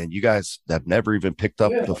yet and you guys have never even picked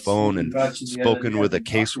up the phone and spoken with a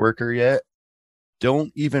caseworker yet,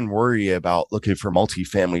 don't even worry about looking for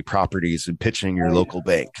multifamily properties and pitching your local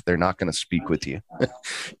bank. They're not going to speak with you.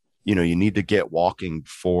 You need to get walking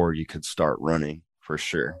before you could start running for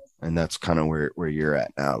sure. And that's kind of where you're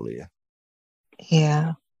at now, Leah.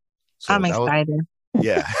 Yeah. So I'm excited.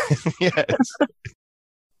 Yeah.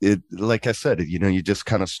 Yeah. Like I said, you just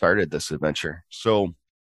kind of started this adventure. So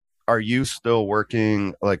are you still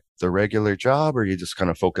working like the regular job, or are you just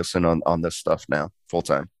kind of focusing on this stuff now full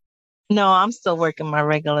time? No, I'm still working my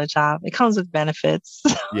regular job. It comes with benefits.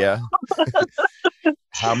 Yeah.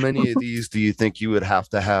 How many of these do you think you would have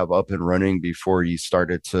to have up and running before you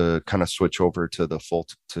started to kind of switch over to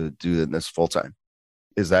to do this full time?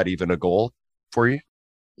 Is that even a goal for you?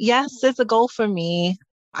 Yes, it's a goal for me.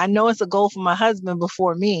 I know it's a goal for my husband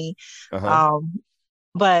before me.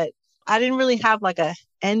 But I didn't really have like a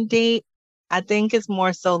end date. I think it's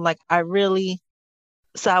more so like I want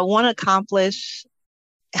to accomplish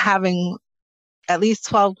having at least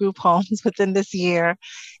 12 group homes within this year.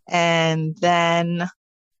 And then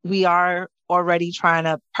we are already trying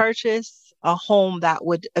to purchase a home that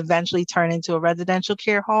would eventually turn into a residential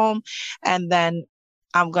care home. And then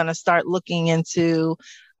I'm going to start looking into,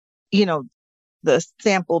 the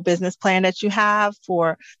sample business plan that you have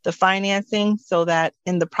for the financing, so that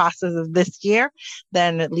in the process of this year,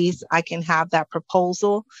 then at least I can have that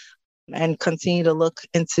proposal and continue to look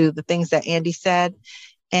into the things that Andy said.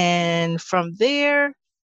 And from there,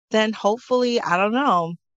 then hopefully, I don't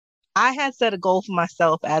know. I had set a goal for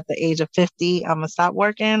myself at the age of 50. I'm going to stop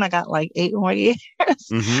working. I got like 8 more years.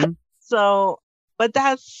 Mm-hmm. So, but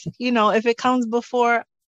that's, if it comes before,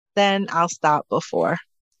 then I'll stop before.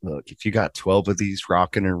 Look, if you got 12 of these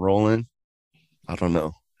rocking and rolling, I don't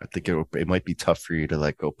know. I think it might be tough for you to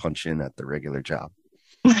like go punch in at the regular job.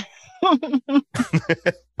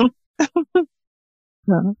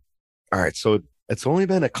 All right. So it's only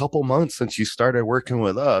been a couple months since you started working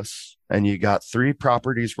with us and you got 3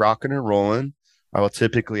 properties rocking and rolling. I will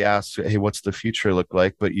typically ask, hey, what's the future look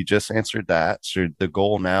like? But you just answered that. So the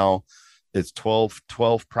goal now is 12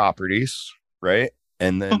 properties, right?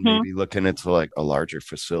 And then maybe looking into like a larger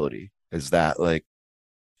facility. Is that like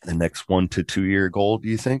the next 1 to 2 year goal, do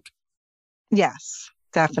you think? Yes,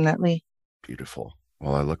 definitely. Beautiful.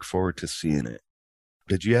 Well, I look forward to seeing it.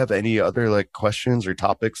 Did you have any other like questions or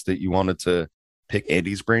topics that you wanted to pick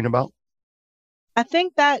Andy's brain about? I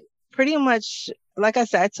think that pretty much, like I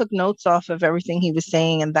said, I took notes off of everything he was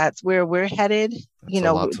saying, and that's where we're headed. That's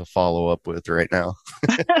a lot to follow up with right now.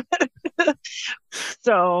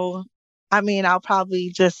 So, I'll probably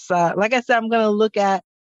just, like I said, I'm going to look at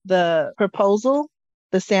the proposal,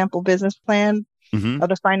 the sample business plan of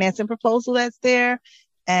the financing proposal that's there.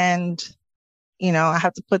 And, I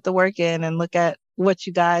have to put the work in and look at what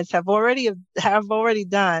you guys have already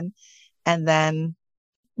done. And then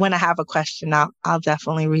when I have a question, I'll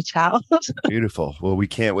definitely reach out. Beautiful. Well, we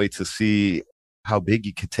can't wait to see how big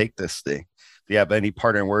you could take this thing. Do you have any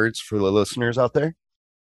parting words for the listeners out there?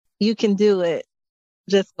 You can do it.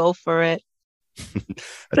 Just go for it.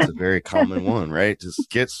 That's a very common one, right? Just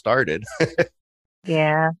get started.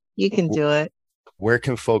 Yeah, you can do it. Where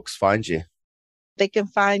can folks find you? They can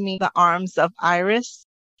find me the Arms of Iris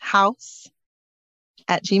House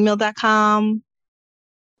at gmail.com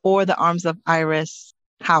or the Arms of Iris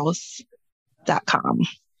House.com.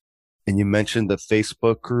 And you mentioned the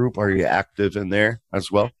Facebook group. Are you active in there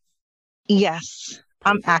as well? Yes,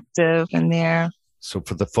 I'm active in there. So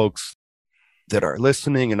for the folks that are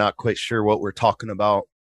listening and not quite sure what we're talking about,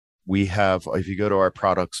 we have, if you go to our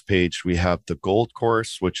products page, we have the gold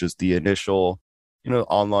course, which is the initial,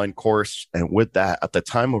 online course. And with that, at the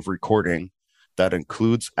time of recording, that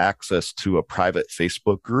includes access to a private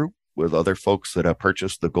Facebook group with other folks that have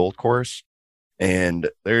purchased the gold course. And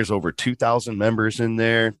there's over 2,000 members in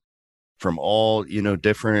there from all,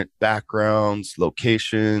 different backgrounds,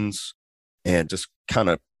 locations, and just kind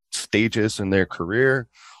of stages in their career.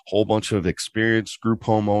 Whole bunch of experienced group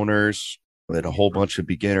homeowners and a whole bunch of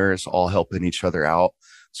beginners all helping each other out.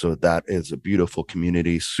 So that is a beautiful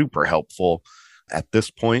community, super helpful. At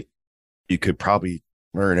this point, you could probably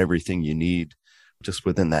learn everything you need just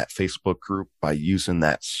within that Facebook group by using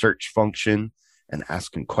that search function and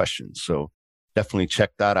asking questions. So definitely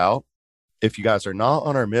check that out. If you guys are not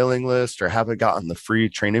on our mailing list or haven't gotten the free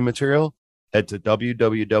training material, head to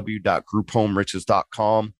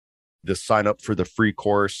www.grouphomeriches.com. Just sign up for the free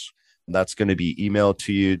course. That's going to be emailed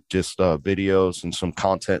to you, just videos and some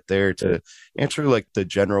content there to answer like the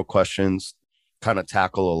general questions, kind of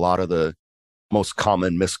tackle a lot of the most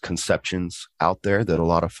common misconceptions out there that a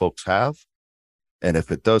lot of folks have. And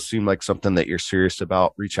if it does seem like something that you're serious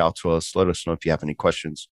about, reach out to us. Let us know if you have any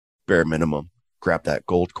questions. Bare minimum, grab that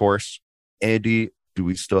gold course. Andy, do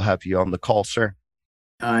we still have you on the call, sir?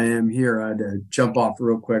 I am here. I had to jump off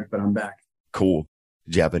real quick, but I'm back. Cool.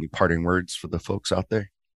 Did you have any parting words for the folks out there?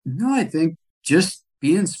 No, I think just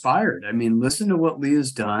be inspired. I mean, listen to what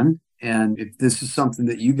Leah's done. And if this is something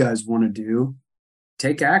that you guys want to do,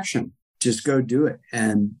 take action. Just go do it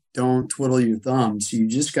and don't twiddle your thumbs. You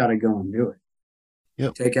just got to go and do it.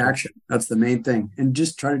 Yep. Take action. That's the main thing. And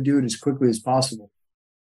just try to do it as quickly as possible.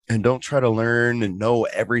 And don't try to learn and know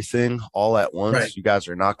everything all at once. Right. You guys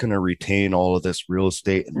are not going to retain all of this real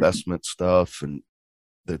estate investment stuff. And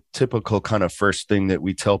the typical kind of first thing that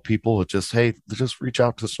we tell people is just, hey, just reach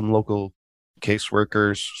out to some local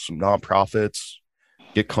caseworkers, some nonprofits,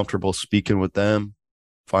 get comfortable speaking with them,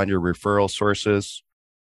 find your referral sources,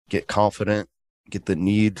 get confident, get the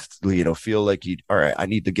need, feel like all right, I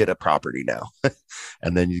need to get a property now.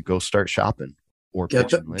 And then you go start shopping or get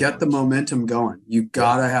the momentum going. You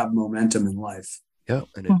got to have momentum in life. Yeah.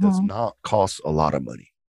 And it does not cost a lot of money.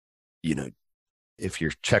 If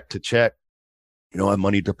you're check to check, have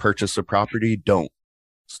money to purchase a property, don't.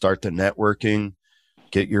 Start the networking,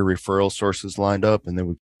 get your referral sources lined up, and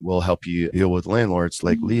then we'll help you deal with landlords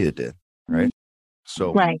like Leah did, right?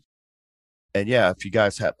 So, right. And yeah, if you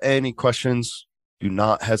guys have any questions, do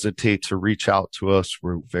not hesitate to reach out to us.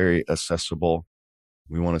 We're very accessible.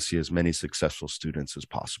 We want to see as many successful students as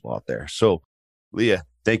possible out there. So, Leah,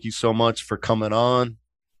 thank you so much for coming on,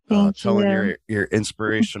 telling your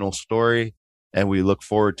inspirational story. And we look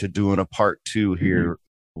forward to doing a part 2 here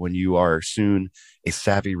when you are soon a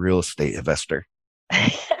savvy real estate investor.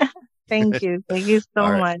 Thank you. Thank you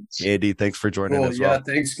so much. Andy, thanks for joining us. Yeah,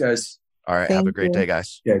 thanks, guys. All right. Have a great day,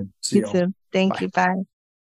 guys. Yeah. See you too. Thank you. Bye.